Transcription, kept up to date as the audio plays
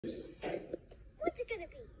What's it gonna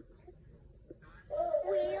be?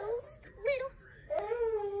 Wheels? Little?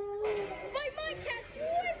 My cat's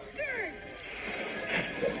whiskers!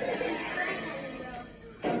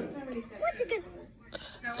 What's it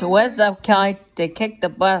gonna... So what's up, Kelly? They kicked the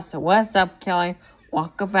bus. What's up, Kelly?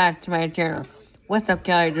 Welcome back to my channel. What's up,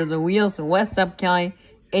 Kelly? There's the wheels. What's up, Kelly?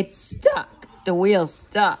 It's stuck. The wheel's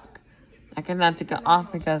stuck. I cannot take it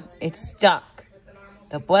off because it's stuck.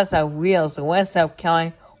 The bus has wheels. What's up,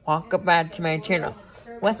 Kelly? Welcome back to my channel.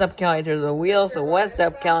 What's up, Kelly? There's the wheels. What's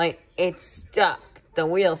up, Kelly? It's stuck. The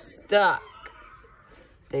wheel's stuck.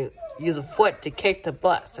 They use a foot to kick the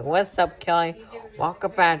bus. What's up, Kelly?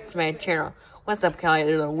 Welcome back to my channel. What's up, Kelly?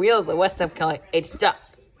 There's the wheels. What's up, Kelly? It's stuck.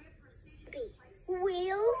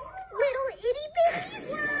 Wheels? Little itty bitties?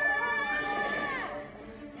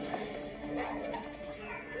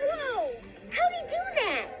 Whoa! How'd he do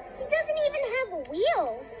that? He doesn't even have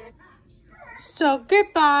wheels. So,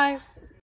 goodbye.